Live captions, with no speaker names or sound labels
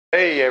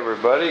Hey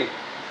everybody,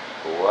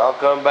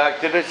 welcome back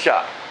to the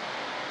shop.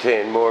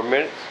 10 more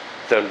minutes,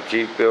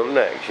 thunderchief building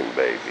action,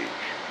 baby,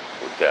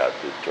 without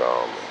the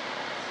drama.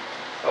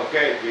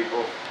 Okay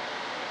people,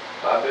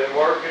 I've been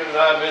working and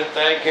I've been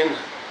thinking,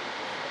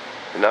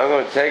 and I'm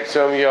going to take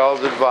some of y'all's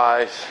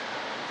advice.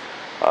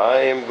 This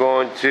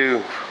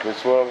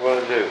is what I'm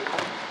going to do.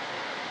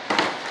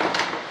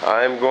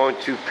 I am going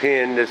to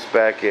pin this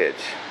back edge.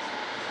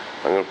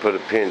 I'm going to put a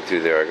pin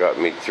through there. I got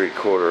me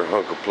 3/4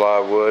 hunk of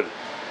plywood.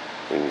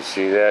 And you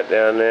see that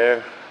down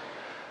there?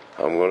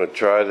 I'm going to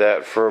try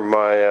that for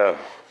my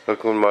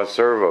hooking my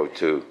servo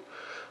to.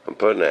 I'm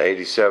putting an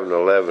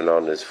 8711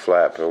 on this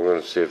flap, and we're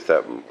going to see if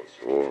that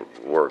will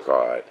work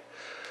alright.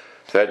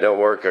 If that don't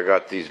work, I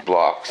got these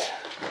blocks.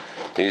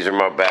 These are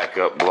my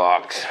backup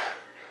blocks.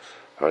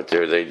 Right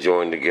there, they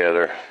join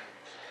together.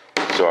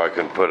 So I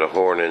can put a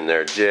horn in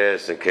there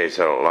just in case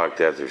I don't like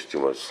that. There's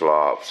too much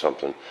slop,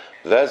 something.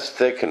 That's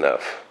thick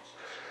enough.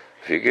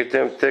 If you get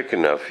them thick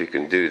enough, you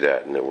can do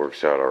that, and it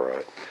works out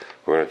alright.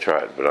 We're going to try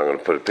it, but I'm going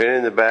to put a pin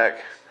in the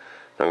back.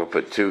 I'm going to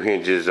put 2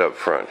 hinges up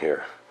front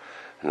here,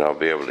 and I'll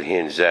be able to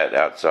hinge that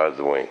outside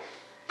the wing.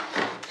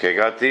 Okay,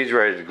 got these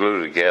ready to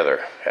glue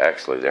together.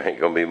 Actually, there ain't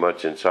going to be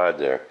much inside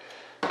there.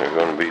 They're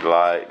going to be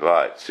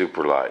light,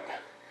 super light.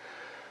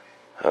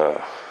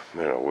 Man,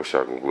 I wish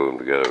I could glue them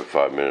together with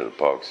 5-minute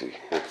epoxy.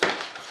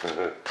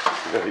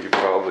 No, you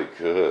probably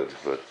could,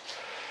 but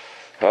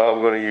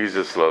I'm going to use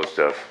the slow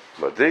stuff.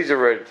 But these are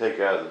ready to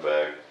take out of the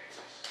bag.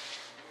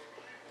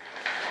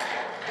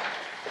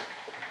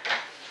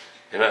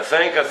 And I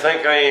think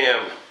I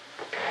am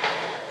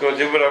going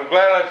to do, but I'm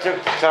glad I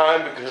took the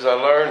time because I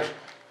learned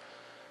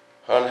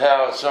on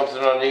how it's something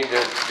I need to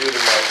do to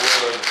my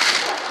wood.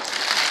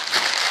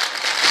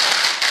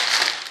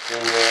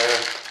 And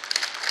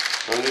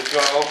I'm just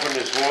going to open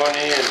this one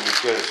end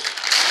because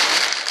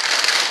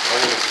I'm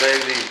going to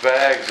save these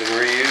bags and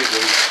reuse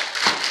them.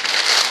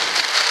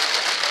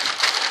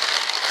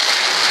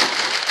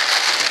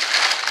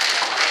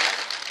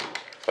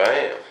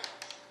 Bam.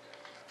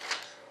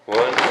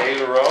 One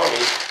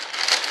aileroni.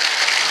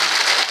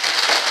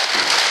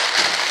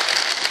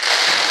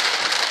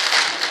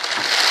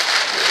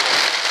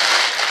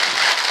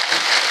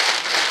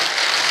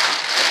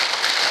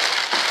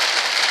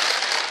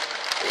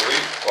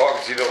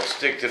 Obviously don't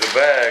stick to the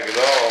bag at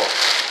all.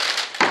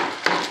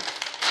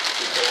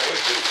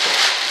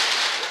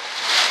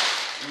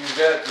 Use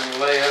that to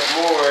lay up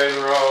more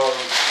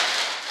ailerons.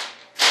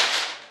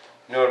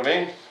 You know what I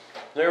mean?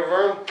 There,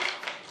 Vern?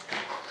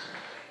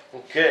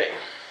 Okay.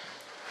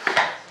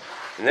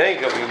 And there ain't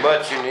gonna be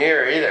much in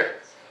here either.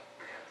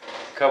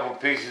 A couple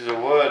pieces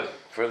of wood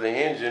for the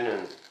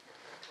hinging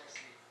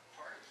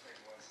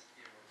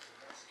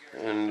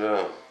and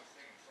so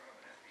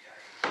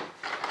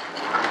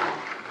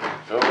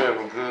I'll be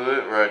able to glue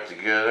it right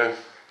together.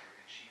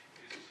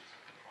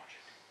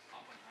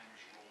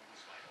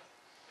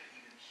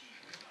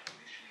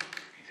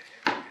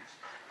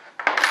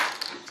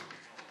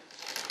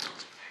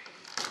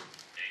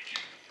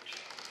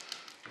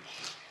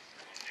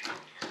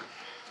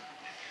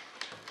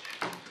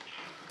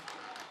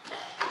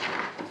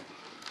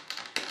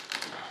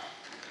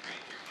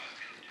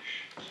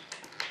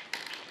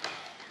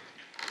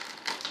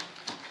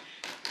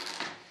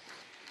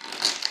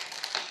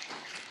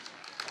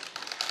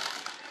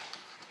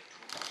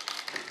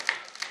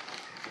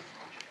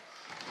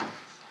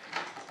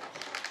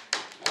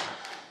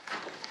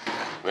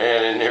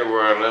 Man, in there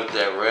where I left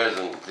that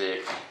resin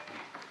thick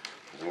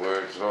is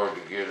where it's hard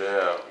to get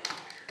out.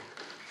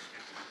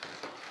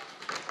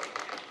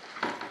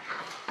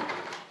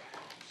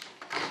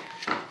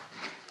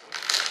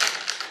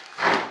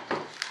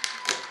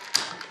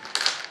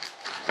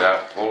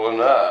 Stop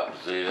pulling up.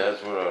 See,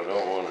 that's what I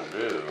don't want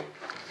to do.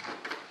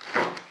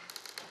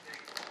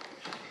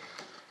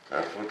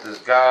 That's what this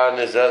guy on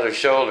this other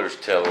shoulder's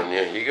telling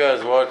you. You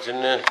guys watching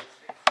this?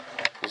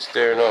 He's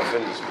staring off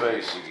into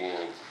space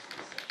again.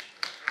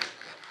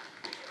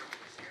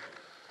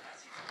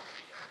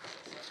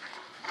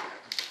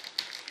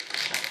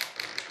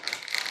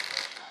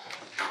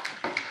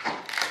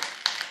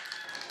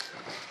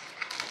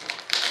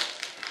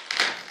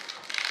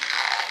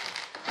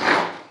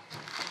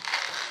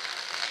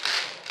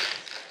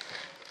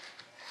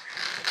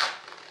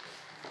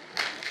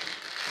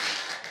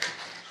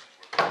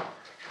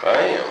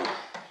 Bam!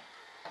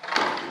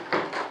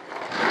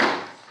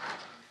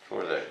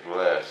 Tore that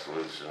glass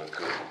loose in a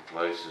couple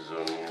places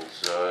on the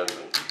inside.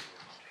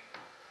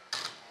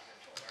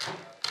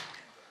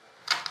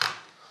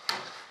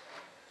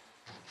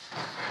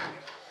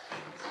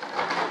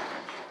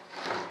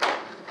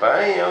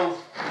 Bam!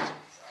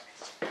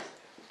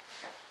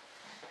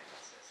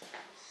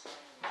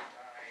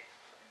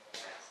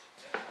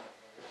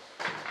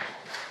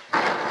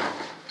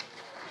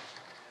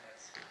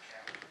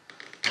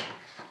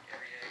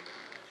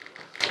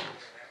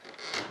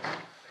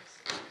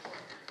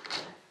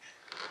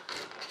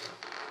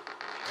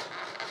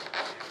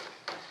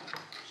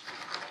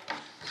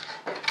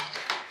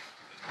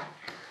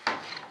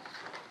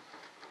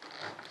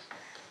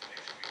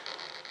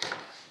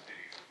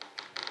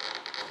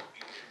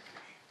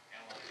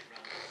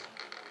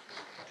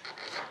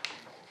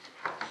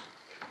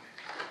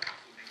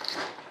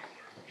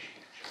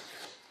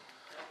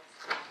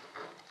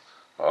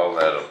 all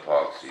that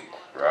epoxy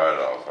right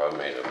off. I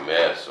made a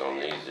mess on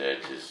these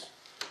edges.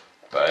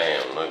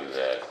 Bam, look at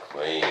that,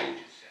 clean.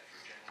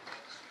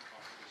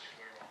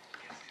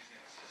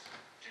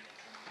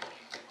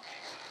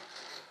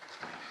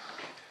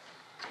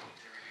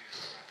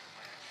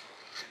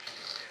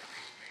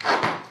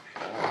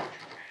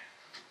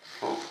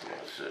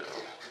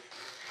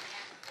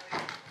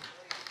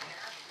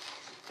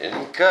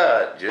 Didn't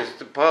cut,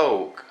 just a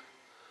poke.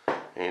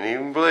 Ain't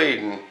even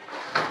bleeding.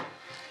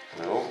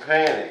 Don't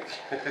panic.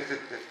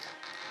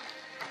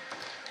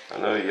 I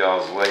know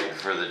y'all's waiting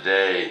for the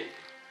day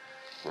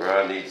where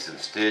I need some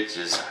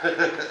stitches.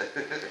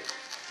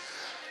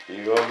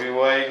 You're gonna be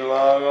waiting a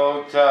long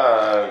old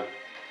time.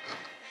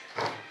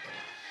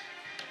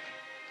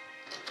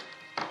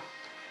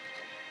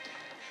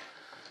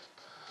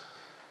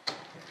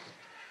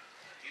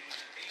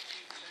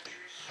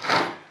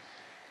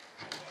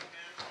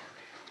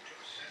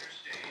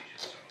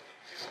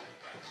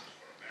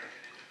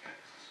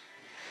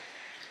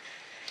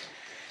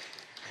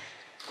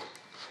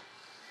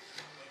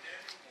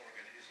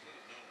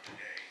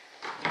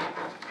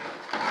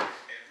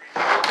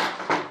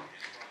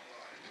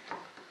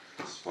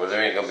 Well,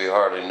 there ain't gonna be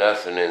hardly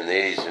nothing in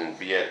these, and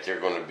yet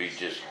they're gonna be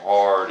just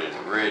hard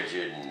and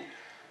rigid and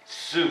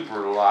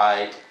super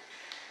light.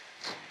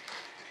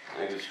 I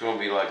think it's gonna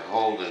be like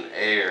holding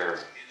air.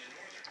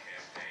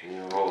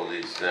 You hold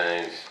these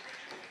things.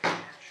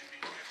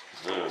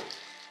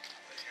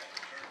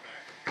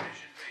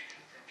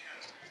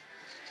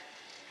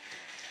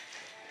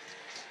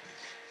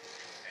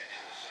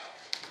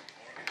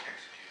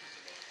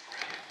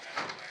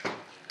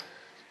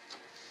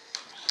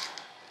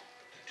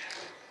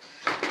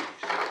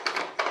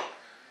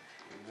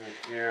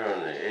 Here on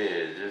the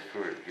edge, that's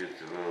where it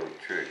gets a little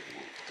tricky.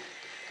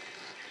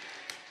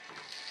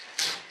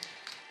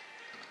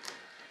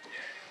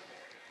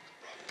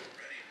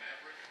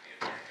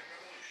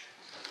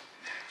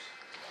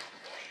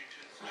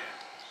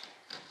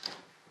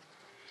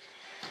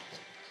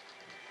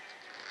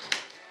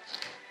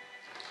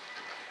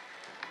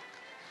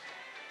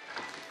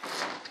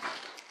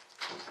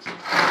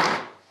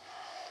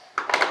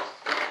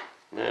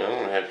 Now I'm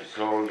gonna have to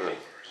call the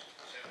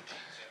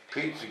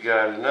pizza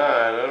guy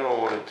tonight. I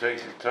don't want to take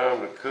the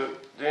time to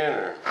cook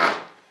dinner. I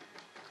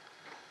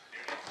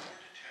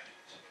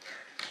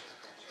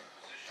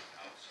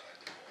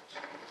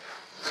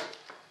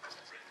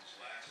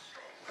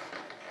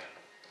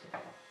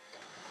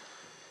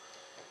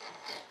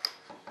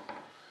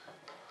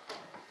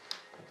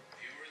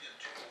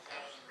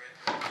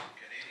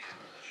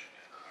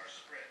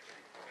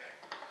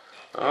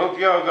hope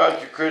y'all got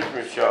your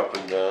Christmas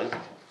shopping done.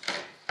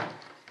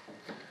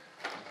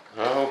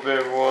 I hope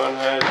everyone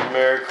has a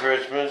Merry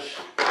Christmas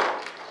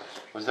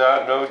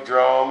without no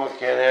drama.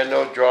 Can't have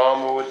no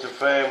drama with the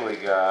family,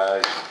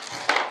 guys.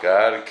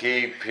 Gotta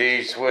keep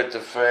peace with the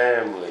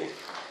family.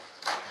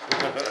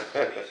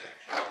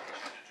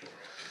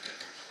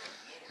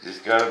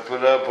 Just gotta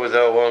put up with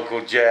old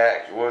Uncle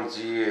Jack once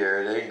a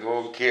year. It ain't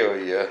gonna kill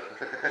you.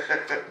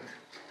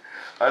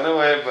 I know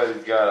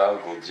everybody's got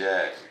Uncle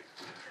Jack.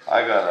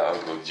 I got an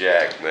Uncle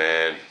Jack,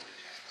 man.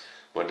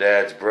 My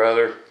dad's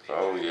brother.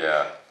 Oh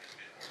yeah.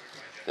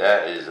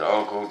 That is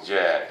Uncle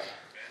Jack.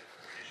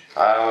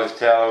 I always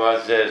tell him,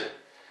 I said,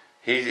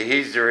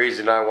 he's the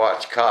reason I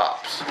watch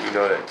Cops. You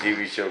know that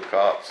TV show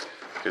Cops?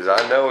 Because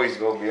I know he's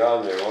going to be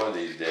on there one of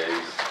these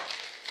days.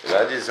 And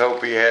I just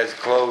hope he has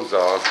clothes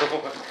on.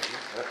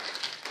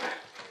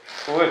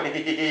 What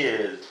he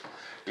is.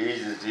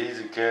 He's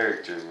a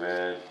character,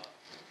 man.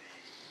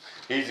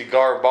 He's a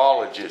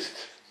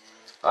garbologist.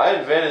 I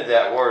invented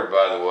that word,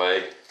 by the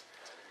way.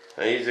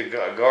 He's a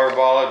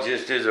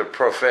garbologist, is a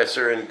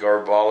professor in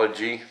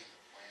garbology.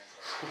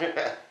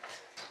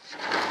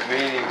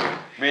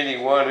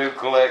 meaning one who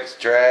collects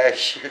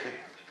trash.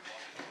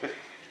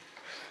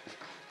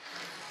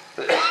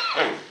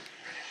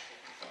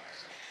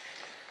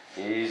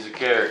 He's a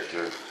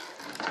character.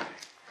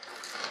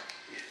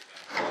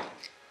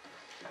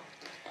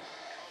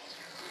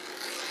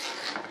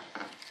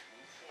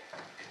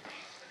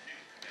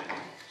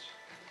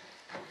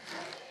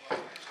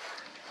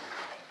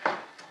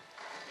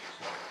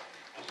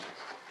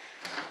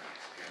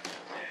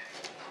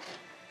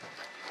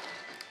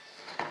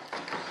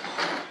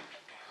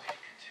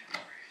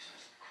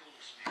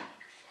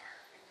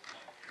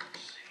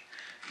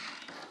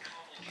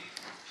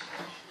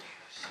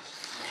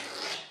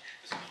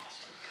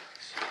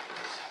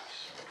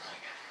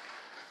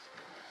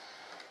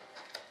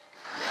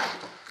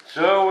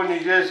 So when you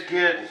just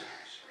get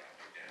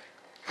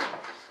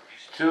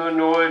too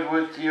annoyed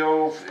with the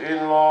old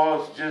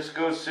in-laws, just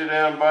go sit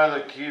down by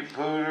the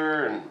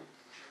computer and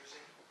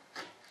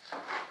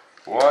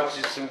watch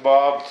some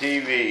Bob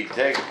TV.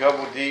 Take a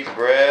couple deep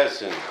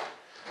breaths and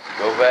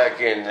go back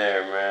in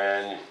there,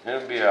 man.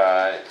 It'll be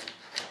alright.